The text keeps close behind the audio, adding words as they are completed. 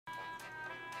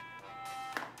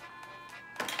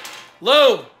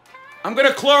Lou, I'm gonna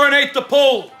chlorinate the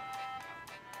pool.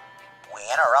 We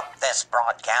interrupt this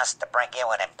broadcast to bring you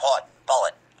an important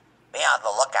bulletin. Be on the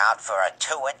lookout for a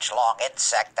 2-inch-long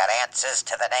insect that answers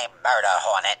to the name murder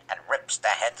hornet and rips the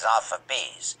heads off of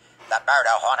bees. The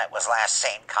murder hornet was last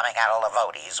seen coming out of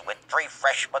Lavotti's with 3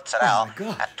 fresh mozzarella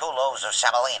and 2 loaves of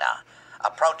semolina.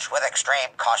 Approach with extreme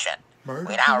caution.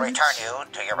 We now return you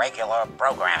to your regular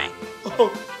programming.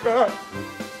 Oh, God.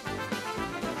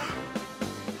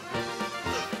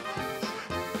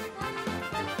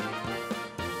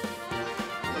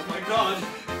 Oh, my God.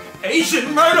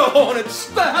 Asian murder hornets!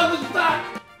 What the hell is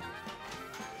that?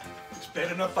 It's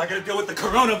bad enough I gotta deal with the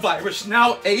coronavirus.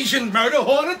 Now Asian murder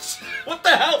hornets? What the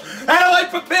hell? How do I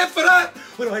prepare for that?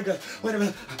 What do I got? Wait a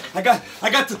minute. I got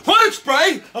the hornet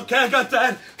spray. Okay, I got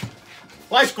that.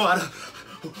 Fly squatter.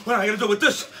 What am I gonna do with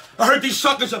this? I heard these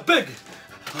suckers are big.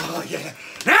 Oh, yeah.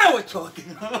 Now we're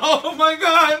talking. Oh, my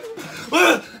God.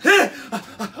 Here,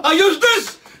 I'll use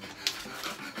this.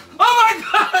 Oh, my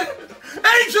God.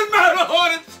 Asian murder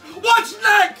hornets. What's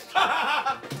next?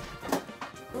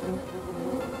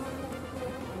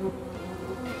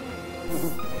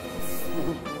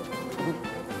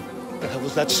 What the hell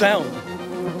was that sound?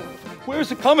 Where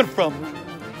is it coming from?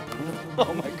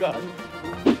 Oh, my God.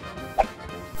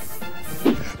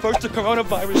 First the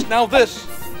coronavirus, now this.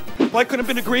 Why couldn't it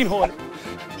have been a green hornet?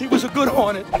 He was a good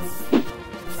hornet.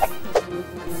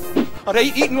 Are they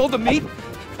eating all the meat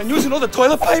and using all the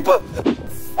toilet paper?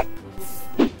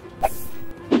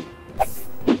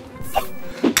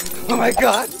 Oh my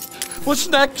God. What's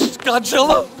next?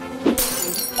 Godzilla?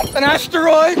 An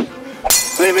asteroid?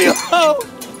 Leave me alone.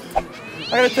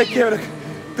 I gotta take care of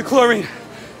the chlorine.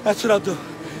 That's what I'll do.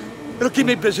 It'll keep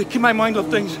me busy, keep my mind off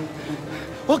things.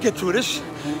 We'll get through this.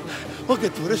 We'll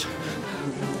get through this.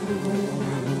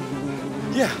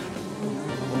 Yeah.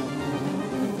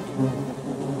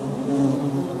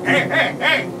 Hey, hey,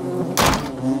 hey!